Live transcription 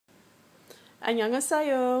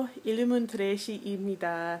안녕하세요. 이름은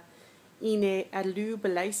트레시입니다. 이내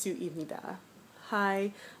알루블라이수입니다.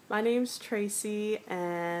 Hi, my name's Tracy,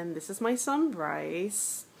 and this is my son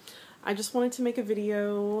Bryce. I just wanted to make a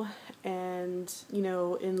video, and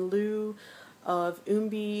in lieu of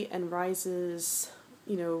EunB and Rise's,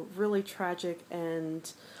 really tragic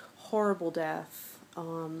and horrible death,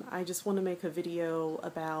 I just want to make a video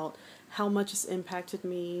about how much it's impacted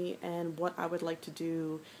me and what I would like to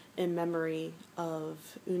do in memory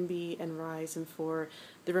of EunB and Rise and for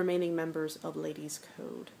the remaining members of Ladies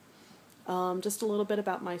Code. Just a little bit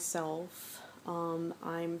about myself.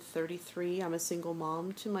 I'm 33. I'm a single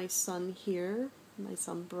mom to my son here, my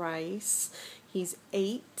son Bryce. He's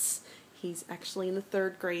 8. He's actually in the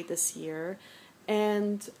 3rd grade this year.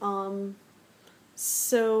 And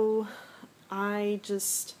so I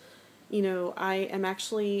just, I am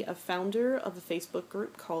actually a founder of a Facebook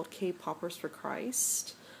group called K-Poppers for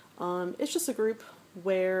Christ. It's just a group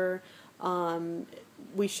where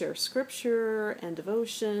we share scripture and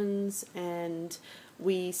devotions, and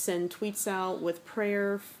we send tweets out with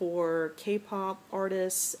prayer for K-pop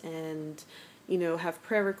artists, and have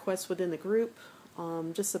prayer requests within the group.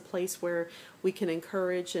 Just a place where we can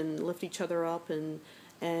encourage and lift each other up, and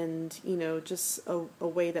just a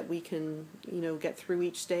way that we can get through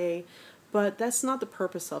each day. But that's not the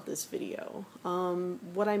purpose of this video.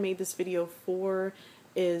 What I made this video for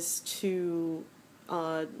is to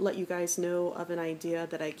let you guys know of an idea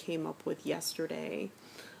that I came up with yesterday.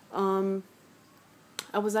 I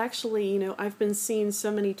was actually, I've been seeing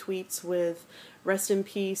so many tweets with rest in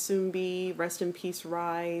peace EunB, rest in peace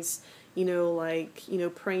Rise,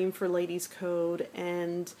 praying for Ladies Code,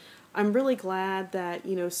 and I'm really glad that,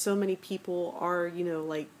 so many people are,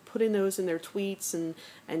 putting those in their tweets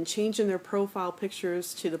and changing their profile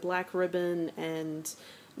pictures to the black ribbon and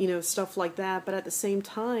stuff like that. But at the same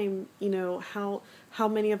time, how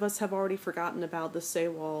many of us have already forgotten about the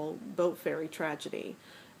Sewol boat ferry tragedy?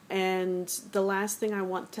 And the last thing I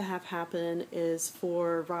want to have happen is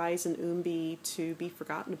for Rise and EunB to be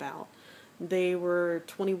forgotten about. They were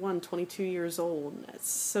 21, 22 years old. It's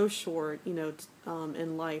so short,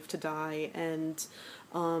 in life to die. And,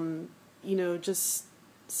 just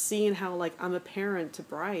seeing how, I'm a parent to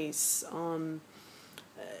Bryce,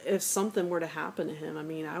 if something were to happen to him,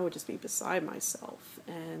 I would just be beside myself.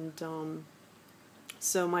 And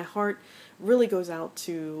so my heart really goes out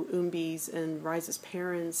to EunB's and Rise's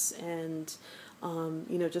parents, and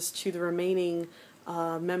just to the remaining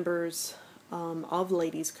members of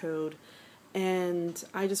Ladies Code. And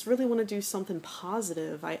I just really want to do something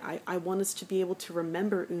positive. I want us to be able to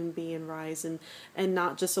remember EunB and Rise, and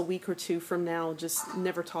not just a week or two from now just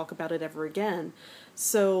never talk about it ever again.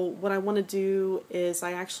 So what I want to do is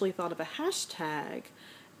I actually thought of a hashtag,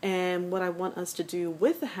 and what I want us to do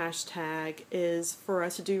with the hashtag is for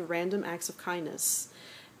us to do random acts of kindness.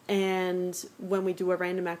 And when we do a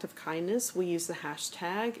random act of kindness, we use the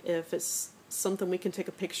hashtag. If it's something we can take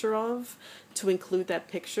a picture of, to include that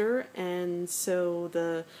picture. And so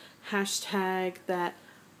the hashtag that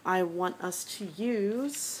I want us to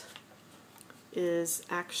use is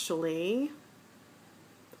actually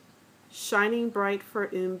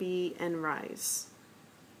shiningbright4EunBnRise.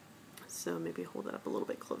 So maybe hold it up a little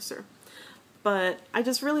bit closer. But I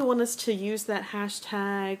just really want us to use that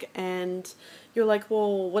hashtag. And you're like,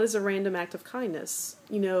 well, what is a random act of kindness?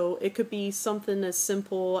 It could be something as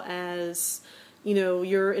simple as,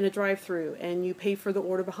 you're in a drive-thru and you pay for the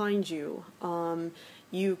order behind you.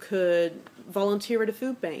 You could volunteer at a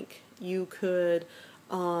food bank. You could,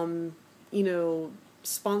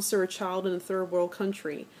 sponsor a child in a third world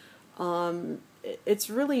country. It's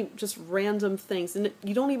really just random things, and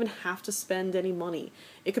you don't even have to spend any money.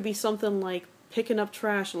 It could be something like picking up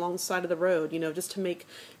trash along the side of the road, just to make,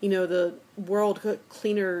 the world a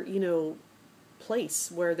cleaner,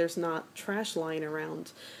 place where there's not trash lying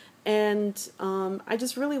around. And I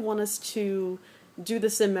just really want us to do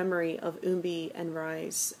this in memory of EunB and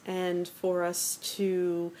Rise, and for us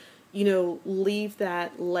to leave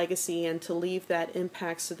that legacy and to leave that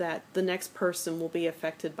impact so that the next person will be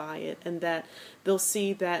affected by it, and that they'll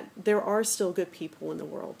see that there are still good people in the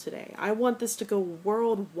world today. I want this to go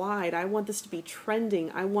worldwide. I want this to be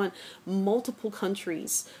trending. I want multiple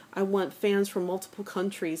countries. I want fans from multiple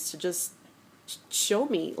countries to just show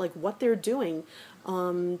me what they're doing,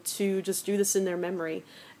 to just do this in their memory.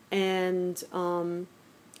 And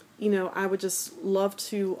I would just love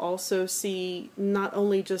to also see, not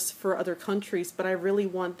only just for other countries, but I really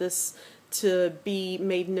want this to be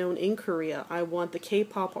made known in Korea. I want the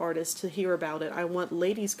K-pop artists to hear about it. I want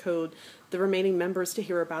Ladies Code, the remaining members, to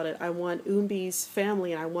hear about it. I want EunB's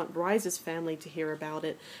family and I want Rise's family to hear about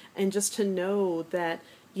it. And just to know that,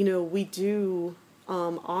 you know, we do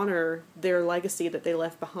honor their legacy that they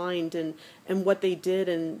left behind and what they did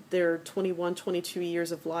in their 21, 22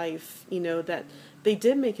 years of life, you know, that they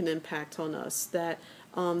did make an impact on us, that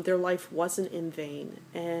their life wasn't in vain,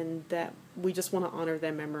 and that we just want to honor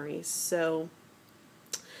their memories. So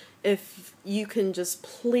if you can just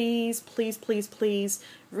please, please, please, please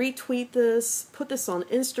retweet this, put this on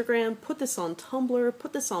Instagram, put this on Tumblr,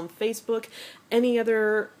 put this on Facebook, any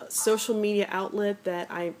other social media outlet that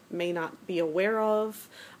I may not be aware of.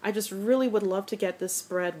 I just really would love to get this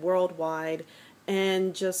spread worldwide,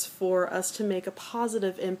 and just for us to make a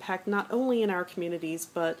positive impact, not only in our communities,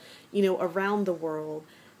 but, you know, around the world.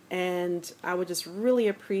 And I would just really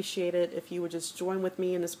appreciate it if you would just join with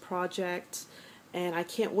me in this project. And I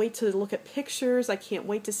can't wait to look at pictures. I can't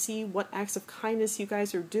wait to see what acts of kindness you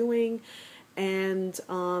guys are doing. And,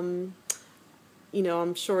 you know,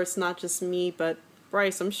 I'm sure it's not just me, but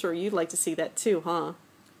Bryce, I'm sure you'd like to see that too, huh?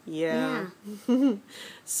 Yeah.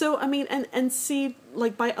 So, I mean, and see,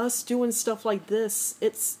 like, by us doing stuff like this,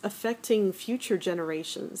 it's affecting future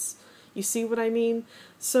generations. You see what I mean?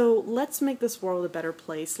 So let's make this world a better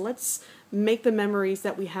place. Let's make the memories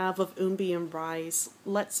that we have of EunB and Rise.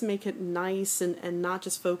 Let's make it nice and not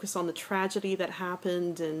just focus on the tragedy that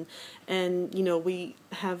happened. And you know,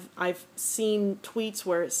 I've seen tweets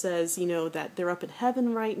where it says, you know, that they're up in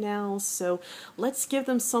heaven right now. So let's give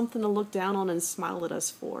them something to look down on and smile at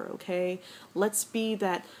us for, okay? Let's be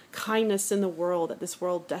that kindness in the world that this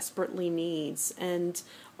world desperately needs. And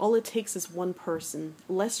all it takes is one person.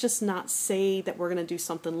 Let's just not say that we're going to do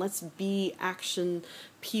something. Let's be action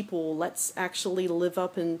people. Let's actually live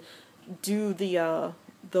up and do the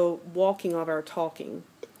walking of our talking.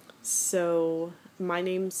 So my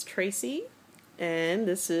name's Tracey, and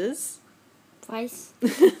this is Bryce.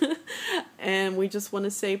 And we just want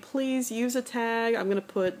to say, please use a tag. I'm going to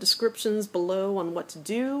put descriptions below on what to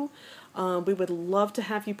do. We would love to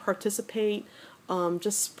have you participate.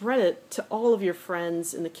 Just spread it to all of your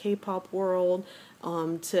friends in the K-pop world,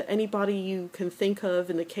 to anybody you can think of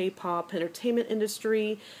in the K-pop entertainment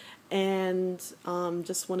industry, and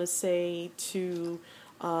just want to say to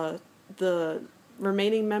the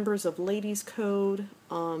remaining members of Ladies Code,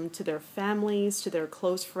 to their families, to their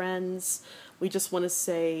close friends, we just want to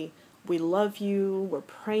say we love you, we're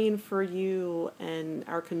praying for you, and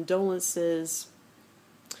our condolences,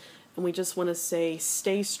 and we just want to say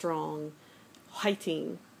stay strong.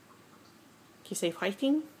 Fighting. Can you say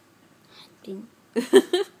fighting? Fighting.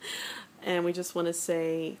 And we just want to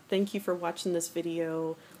say thank you for watching this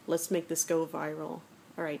video. Let's make this go viral.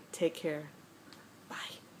 All right, take care. Bye.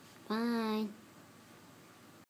 Bye.